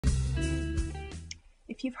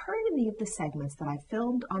if you've heard any of the segments that I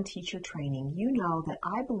filmed on teacher training, you know that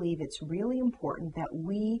I believe it's really important that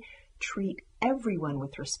we treat everyone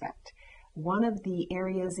with respect. One of the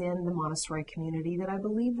areas in the Montessori community that I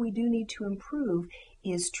believe we do need to improve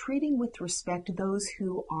is treating with respect those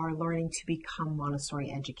who are learning to become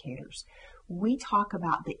Montessori educators. We talk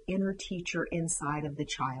about the inner teacher inside of the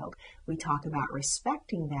child. We talk about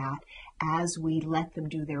respecting that as we let them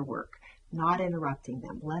do their work, not interrupting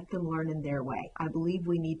them. Let them learn in their way. I believe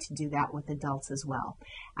we need to do that with adults as well.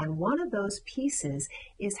 And one of those pieces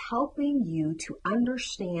is helping you to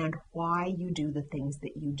understand why you do the things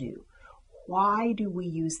that you do. Why do we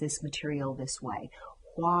use this material this way?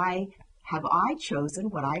 Why have I chosen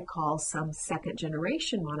what I call some second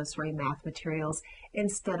generation Montessori math materials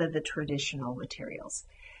instead of the traditional materials?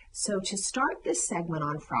 So to start this segment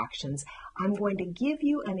on fractions, I'm going to give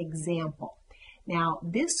you an example. Now,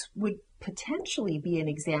 this would potentially be an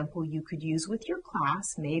example you could use with your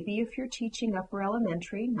class, maybe if you're teaching upper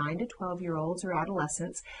elementary, 9 to 12-year-olds or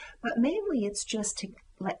adolescents, but mainly it's just to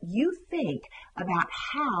let you think about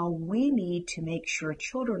how we need to make sure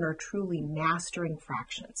children are truly mastering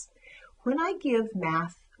fractions. When I give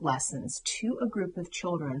math lessons to a group of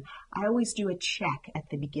children, I always do a check at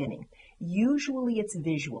the beginning. Usually it's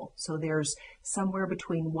visual, so there's somewhere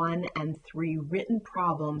between 1 and 3 written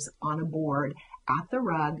problems on a board at the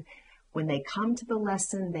rug. When they come to the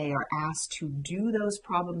lesson, they are asked to do those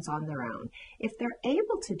problems on their own. If they're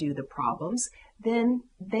able to do the problems, then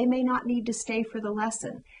they may not need to stay for the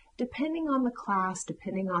lesson. Depending on the class,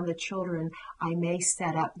 depending on the children, I may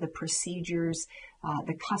set up the procedures,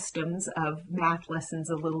 the customs of math lessons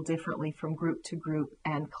a little differently from group to group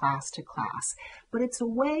and class to class. But it's a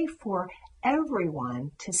way for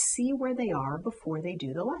everyone to see where they are before they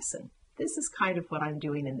do the lesson. This is kind of what I'm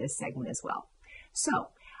doing in this segment as well. So,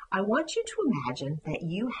 I want you to imagine that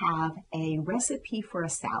you have a recipe for a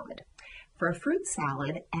salad, for a fruit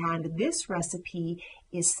salad, and this recipe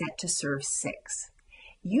is set to serve 6.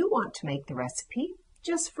 You want to make the recipe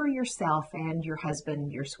just for yourself and your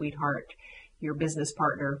husband, your sweetheart, your business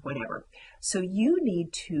partner, whatever. So you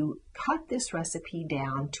need to cut this recipe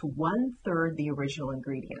down to 1/3 the original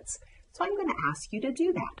ingredients. So I'm going to ask you to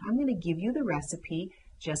do that. I'm going to give you the recipe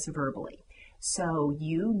just verbally. So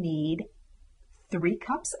you need 3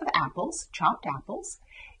 cups of apples, chopped apples.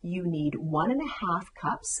 You need 1.5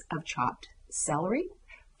 cups of chopped celery,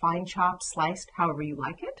 fine chopped, sliced, however you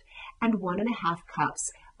like it, and 1.5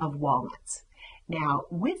 cups of walnuts. Now,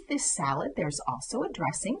 with this salad, there's also a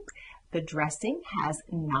dressing. The dressing has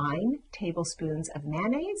 9 tablespoons of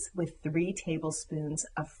mayonnaise with 3 tablespoons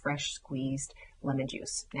of fresh squeezed lemon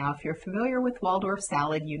juice. Now, if you're familiar with Waldorf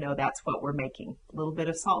salad, you know that's what we're making. A little bit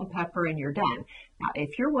of salt and pepper and you're done. Now,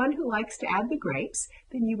 if you're one who likes to add the grapes,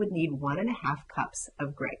 then you would need 1.5 cups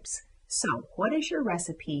of grapes. So, what is your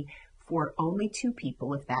recipe for only 2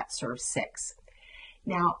 people if that serves 6?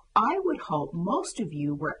 Now, I would hope most of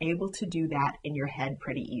you were able to do that in your head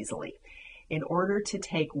pretty easily. In order to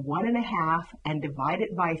take 1.5 and divide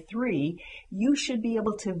it by 3, you should be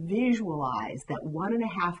able to visualize that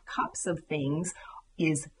 1.5 cups of things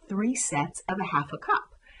is 3 sets of 1/2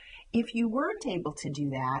 cup. If you weren't able to do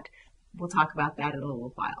that, we'll talk about that in a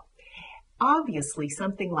little while. Obviously,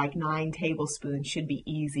 something like 9 tablespoons should be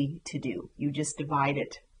easy to do. You just divide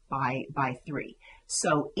it by 3.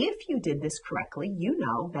 So if you did this correctly, you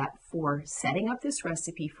know that for setting up this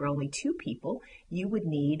recipe for only 2 people, you would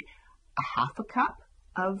need 1/2 cup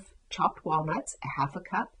of chopped walnuts, 1/2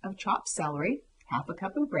 cup of chopped celery, 1/2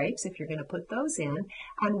 cup of grapes if you're going to put those in,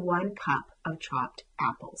 and 1 cup of chopped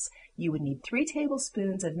apples. You would need 3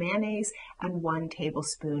 tablespoons of mayonnaise and 1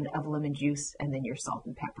 tablespoon of lemon juice, and then your salt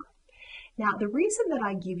and pepper. Now, the reason that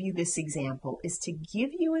I give you this example is to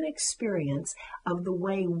give you an experience of the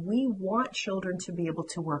way we want children to be able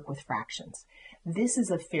to work with fractions. This is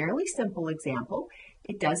a fairly simple example.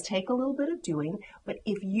 It does take a little bit of doing, but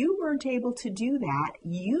if you weren't able to do that,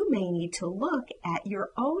 you may need to look at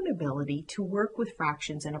your own ability to work with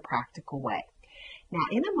fractions in a practical way. Now,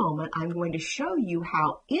 in a moment, I'm going to show you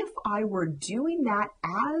how, if I were doing that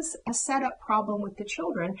as a setup problem with the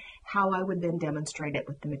children, how I would then demonstrate it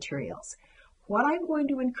with the materials. What I'm going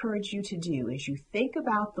to encourage you to do is you think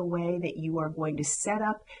about the way that you are going to set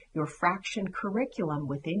up your fraction curriculum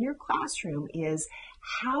within your classroom is,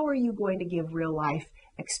 how are you going to give real life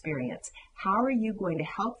experience? How are you going to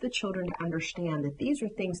help the children to understand that these are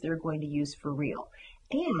things they're going to use for real?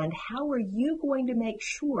 And how are you going to make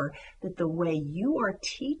sure that the way you are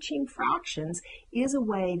teaching fractions is a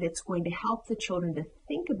way that's going to help the children to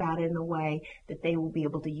think about it in a way that they will be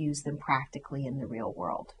able to use them practically in the real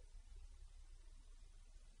world?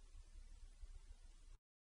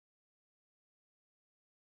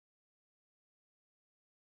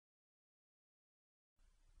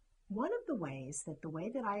 One of the ways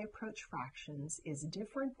that I approach fractions is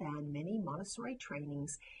different than many Montessori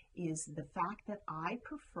trainings is the fact that I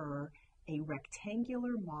prefer a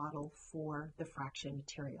rectangular model for the fraction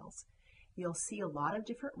materials. You'll see a lot of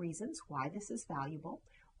different reasons why this is valuable.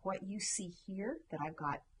 What you see here that I've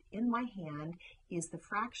got in my hand is the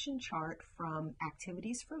fraction chart from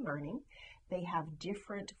Activities for Learning. They have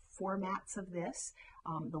different formats of this.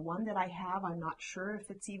 The one that I have, I'm not sure if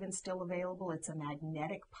it's even still available. It's a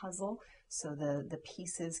magnetic puzzle, so the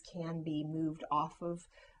pieces can be moved off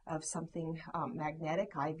of something magnetic.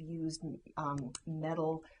 I've used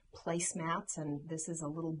metal placemats, and this is a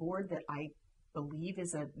little board that I believe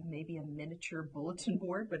is maybe a miniature bulletin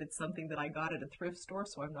board, but it's something that I got at a thrift store,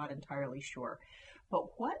 so I'm not entirely sure.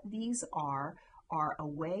 But what these are a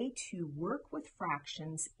way to work with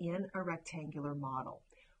fractions in a rectangular model.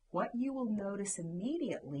 What you will notice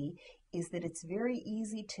immediately is that it's very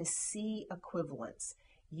easy to see equivalence.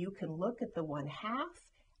 You can look at the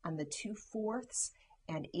 1/2 and the 2/4,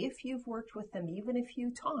 and if you've worked with them even a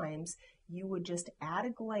few times, you would just at a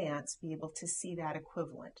glance be able to see that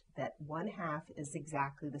equivalent, that 1/2 is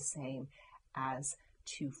exactly the same as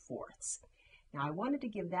 2/4. Now, I wanted to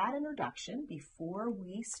give that introduction before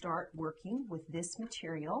we start working with this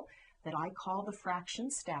material that I call the fraction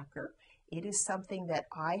stacker. It is something that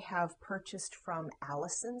I have purchased from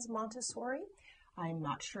Allison's Montessori. I'm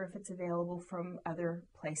not sure if it's available from other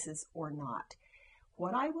places or not.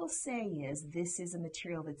 What I will say is this is a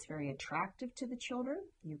material that's very attractive to the children.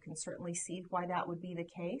 You can certainly see why that would be the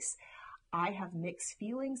case. I have mixed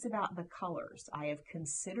feelings about the colors. I have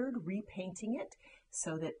considered repainting it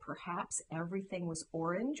so that perhaps everything was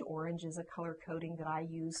orange. Orange is a color coding that I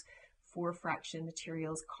use for fraction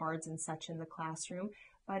materials, cards and such in the classroom,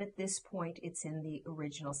 but at this point it's in the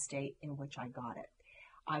original state in which I got it.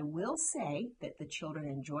 I will say that the children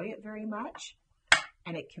enjoy it very much,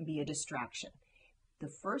 and it can be a distraction. The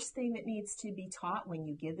first thing that needs to be taught when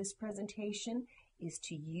you give this presentation is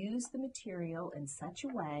to use the material in such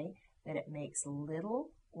a way that it makes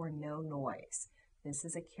little or no noise. This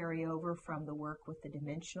is a carryover from the work with the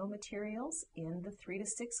dimensional materials in the 3 to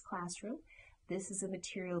 6 classroom. This is a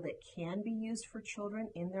material that can be used for children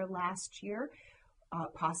in their last year,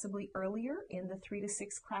 possibly earlier in the 3 to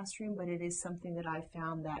 6 classroom, but it is something that I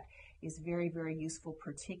found that is very, very useful,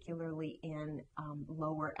 particularly in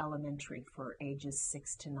lower elementary for ages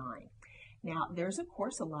 6 to 9. Now, there's, of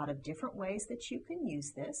course, a lot of different ways that you can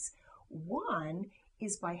use this. One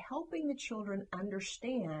is by helping the children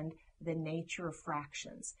understand the nature of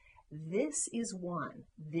fractions. This is one.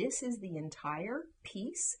 This is the entire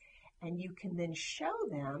piece, and you can then show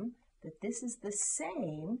them that this is the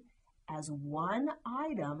same as one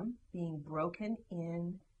item being broken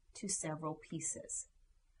into several pieces.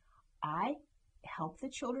 I help the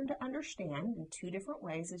children to understand in 2 different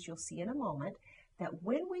ways, as you'll see in a moment, that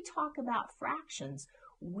when we talk about fractions,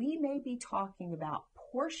 we may be talking about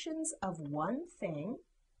portions of one thing.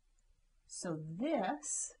 So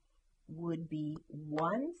this would be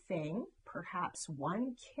one thing, perhaps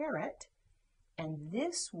 1 carrot, and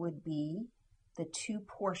this would be the 2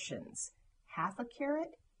 portions, 1/2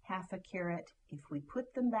 carrot, 1/2 carrot. If we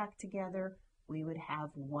put them back together, we would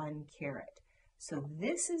have 1 carrot. So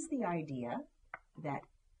this is the idea that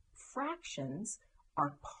fractions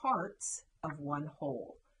are parts of one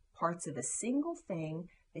whole, parts of a single thing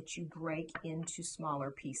that you break into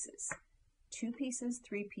smaller pieces. 2 pieces,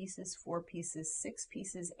 3 pieces, 4 pieces, 6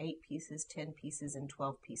 pieces, 8 pieces, 10 pieces, and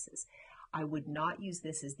 12 pieces. I would not use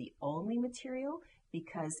this as the only material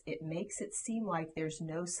because it makes it seem like there's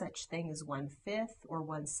no such thing as 1/5 or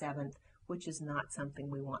 1/7, which is not something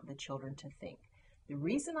we want the children to think. The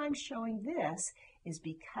reason I'm showing this is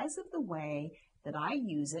because of the way that I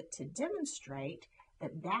use it to demonstrate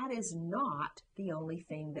that that is not the only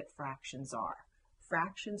thing that fractions are.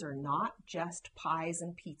 Fractions are not just pies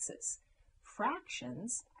and pizzas.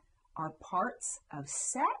 Fractions are parts of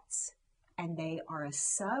sets, and they are a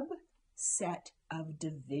subset of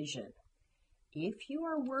division. If you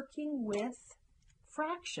are working with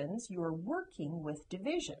fractions, you are working with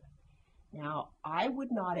division. Now, I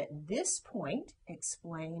would not at this point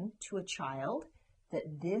explain to a child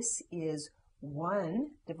that this is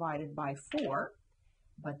 1 divided by 4,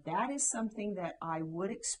 but that is something that I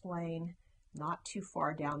would explain not too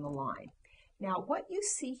far down the line. Now, what you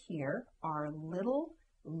see here are little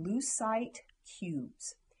lucite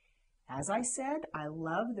cubes. As I said, I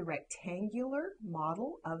love the rectangular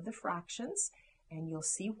model of the fractions, and you'll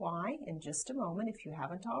see why in just a moment if you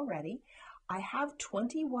haven't already. I have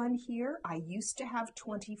 21 here. I used to have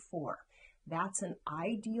 24. That's an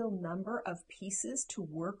ideal number of pieces to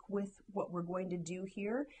work with what we're going to do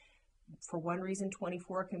here. for one reason,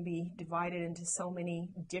 24 can be divided into so many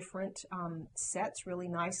different sets really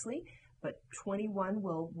nicely, but 21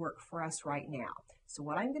 will work for us right now. So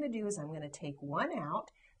what I'm going to do is I'm going to take 1 out,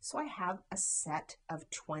 so I have a set of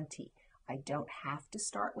 20. I don't have to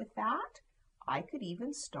start with that. I could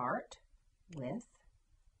even start with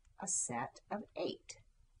a set of 8.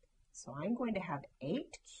 So I'm going to have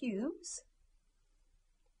 8 cubes,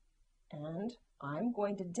 and I'm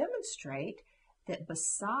going to demonstrate that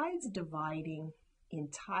besides dividing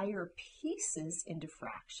entire pieces into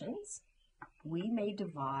fractions, we may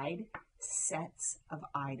divide sets of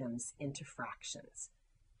items into fractions.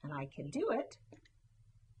 And I can do it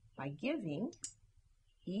by giving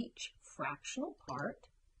each fractional part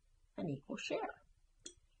an equal share.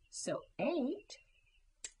 So 8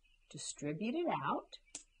 distributed out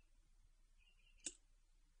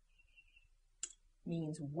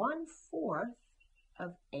means 1/4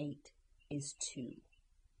 of 8 is 2.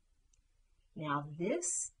 Now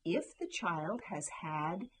this, if the child has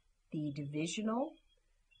had the divisional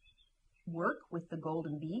work with the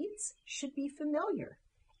golden beads, should be familiar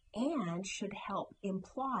and should help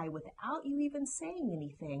imply, without you even saying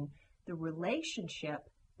anything, the relationship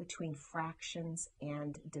between fractions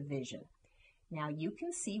and division. Now you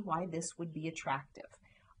can see why this would be attractive.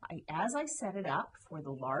 As I set it up for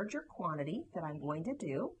the larger quantity that I'm going to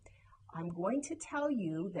do, I'm going to tell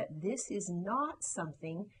you that this is not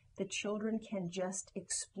something the children can just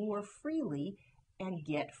explore freely and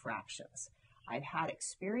get fractions. I've had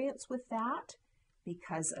experience with that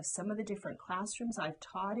because of some of the different classrooms I've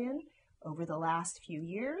taught in over the last few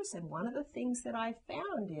years, and one of the things that I've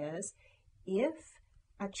found is if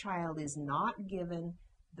a child is not given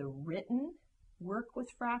the written work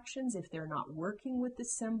with fractions, if they're not working with the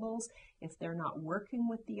symbols, if they're not working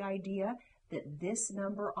with the idea that this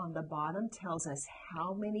number on the bottom tells us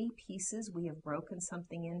how many pieces we have broken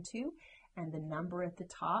something into, and the number at the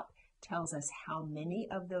top tells us how many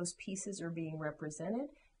of those pieces are being represented,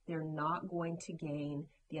 they're not going to gain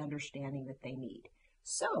the understanding that they need.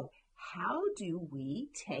 So, how do we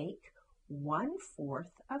take 1/4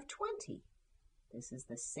 of 20? This is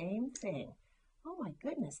the same thing. Oh my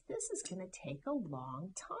goodness, this is going to take a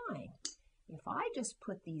long time. If I just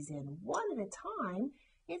put these in one at a time,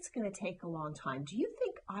 it's going to take a long time. Do you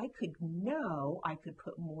think I could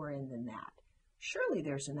put more in than that? Surely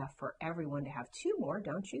there's enough for everyone to have 2 more,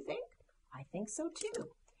 don't you think? I think so too.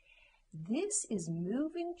 This is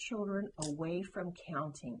moving children away from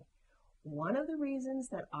counting. One of the reasons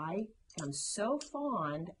that I am so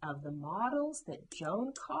fond of the models that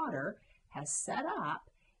Joan Cotter has set up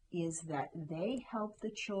is that they help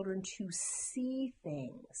the children to see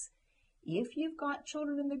things. If you've got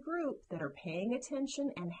children in the group that are paying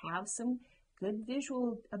attention and have some good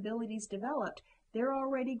visual abilities developed, they're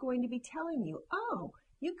already going to be telling you, oh,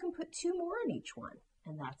 you can put 2 more in each one.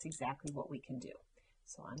 And that's exactly what we can do.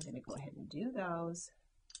 So I'm going to go ahead and do those.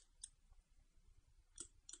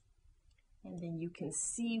 And then you can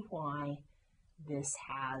see why this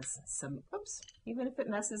has some, even if it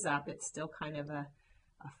messes up, it's still kind of a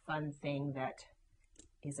fun thing that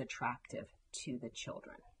is attractive to the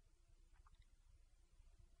children.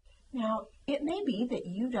 Now, it may be that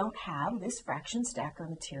you don't have this fraction stacker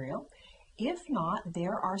material. If not,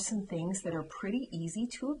 there are some things that are pretty easy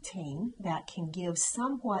to obtain that can give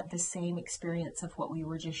somewhat the same experience of what we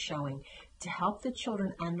were just showing to help the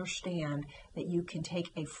children understand that you can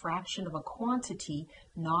take a fraction of a quantity,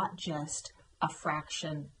 not just a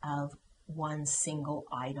fraction of one single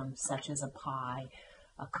item, such as a pie,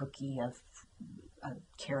 a cookie, a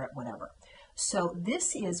carrot, whatever. So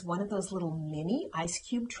this is one of those little mini ice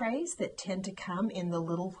cube trays that tend to come in the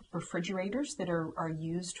little refrigerators that are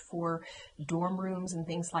used for dorm rooms and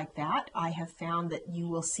things like that. I have found that you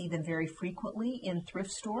will see them very frequently in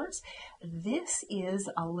thrift stores. This is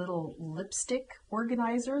a little lipstick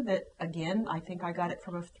organizer that, again, I think I got it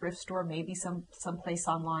from a thrift store, maybe someplace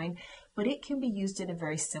online, but it can be used in a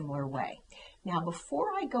very similar way. Now,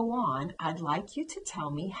 before I go on, I'd like you to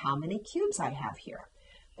tell me how many cubes I have here.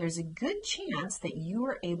 There's a good chance that you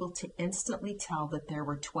were able to instantly tell that there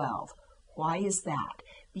were 12. Why is that?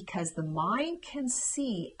 Because the mind can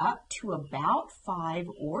see up to about 5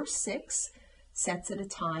 or 6 sets at a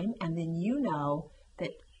time, and then you know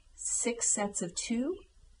that 6 sets of 2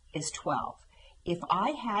 is 12. If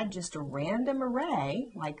I had just a random array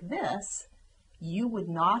like this, you would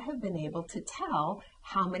not have been able to tell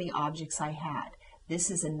how many objects I had. This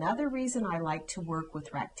is another reason I like to work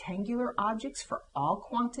with rectangular objects for all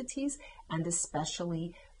quantities and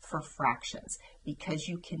especially for fractions, because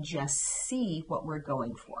you can just see what we're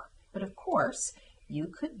going for. But of course, you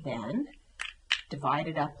could then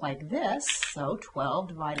divided up like this, so 12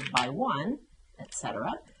 divided by 1,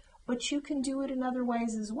 etc. But you can do it in other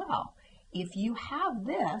ways as well. If you have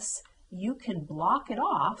this, you can block it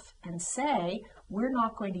off and say, we're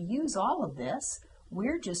not going to use all of this.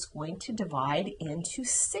 We're just going to divide into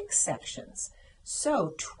 6 sections.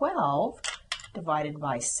 So 12 divided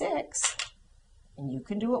by 6, and you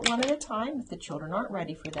can do it one at a time if the children aren't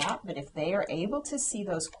ready for that, but if they are able to see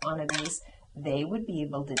those quantities, they would be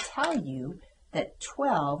able to tell you that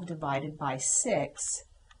 12 divided by 6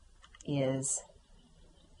 is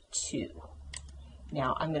 2.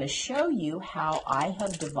 Now I'm going to show you how I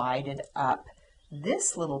have divided up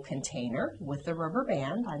this little container with the rubber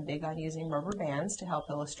band. I'm big on using rubber bands to help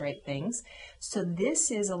illustrate things. So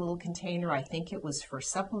this is a little container, I think it was for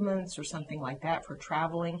supplements or something like that, for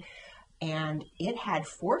traveling. And it had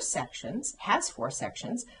 4 sections, has 4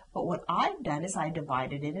 sections, but what I've done is I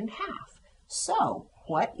divided it in half. So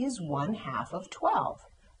what is 1/2 of 12?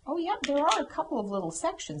 Oh, yeah, there are a couple of little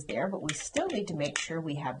sections there, but we still need to make sure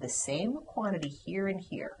we have the same quantity here and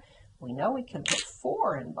here. We know we can put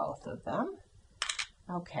 4 in both of them.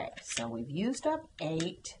 Okay, so we've used up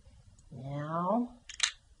 8. Now,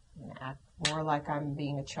 I'm going to act more like I'm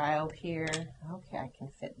being a child here. Okay, I can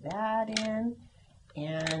fit that in.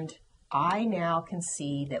 And I now can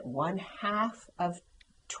see that 1/2 of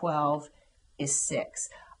 12 is 6.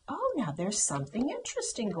 Oh, now there's something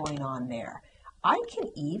interesting going on there. I can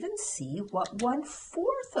even see what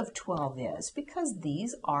 1/4 of 12 is because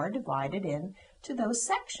these are divided into those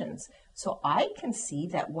sections. So I can see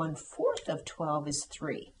that 1/4 of 12 is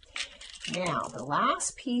 3. Now, the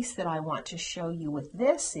last piece that I want to show you with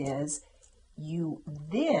this is you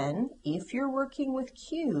then, if you're working with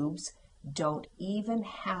cubes, don't even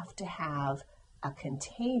have to have a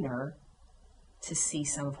container to see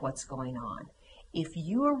some of what's going on. If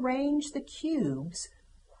you arrange the cubes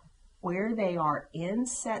where they are in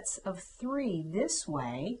sets of 3 this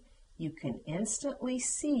way, you can instantly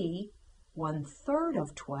see 1/3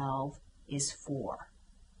 of 12 is 4.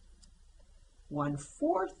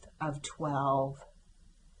 1/4 of 12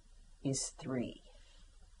 is 3.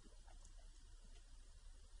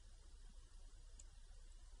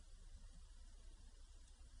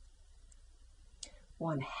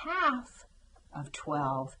 One half of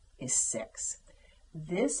 12 is 6.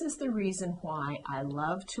 This is the reason why I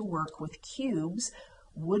love to work with cubes.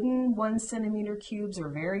 Wooden 1 centimeter cubes are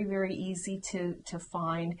very, very easy to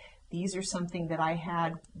find. These are something that I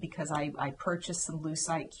had because I purchased some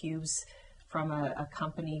lucite cubes from a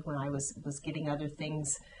company when I was getting other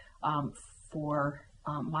things for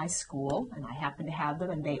my school, and I happen to have them,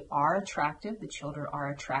 and they are attractive. The children are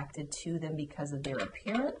attracted to them because of their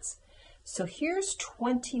appearance. So here's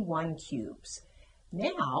 21 cubes.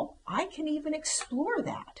 Now, I can even explore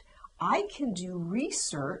that. I can do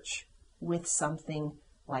research with something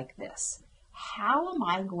like this. How am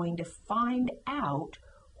I going to find out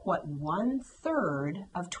what 1/3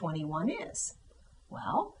 of 21 is?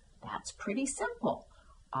 Well, that's pretty simple.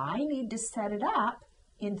 I need to set it up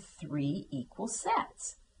in 3 equal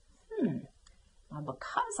sets. Now,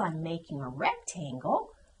 because I'm making a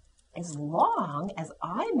rectangle, as long as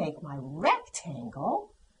I make my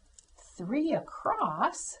rectangle 3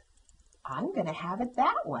 across, I'm going to have it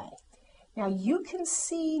that way. Now you can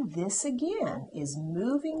see this again is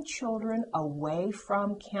moving children away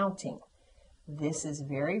from counting. This is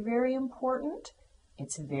very, very important.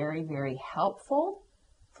 It's very, very helpful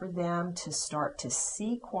for them to start to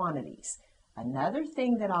see quantities. Another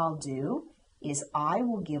thing that I'll do is I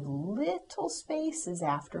will give little spaces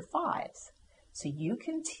after 5s. So you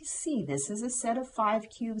can see this is a set of 5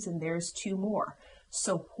 cubes and there's 2 more.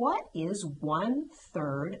 So what is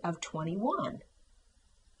 1/3 of 21?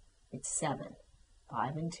 It's 7.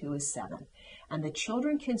 5 and 2 is 7. And the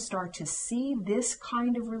children can start to see this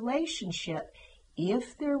kind of relationship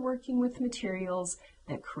if they're working with materials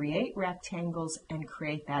that create rectangles and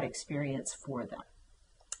create that experience for them.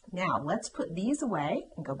 Now let's put these away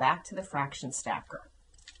and go back to the fraction stacker.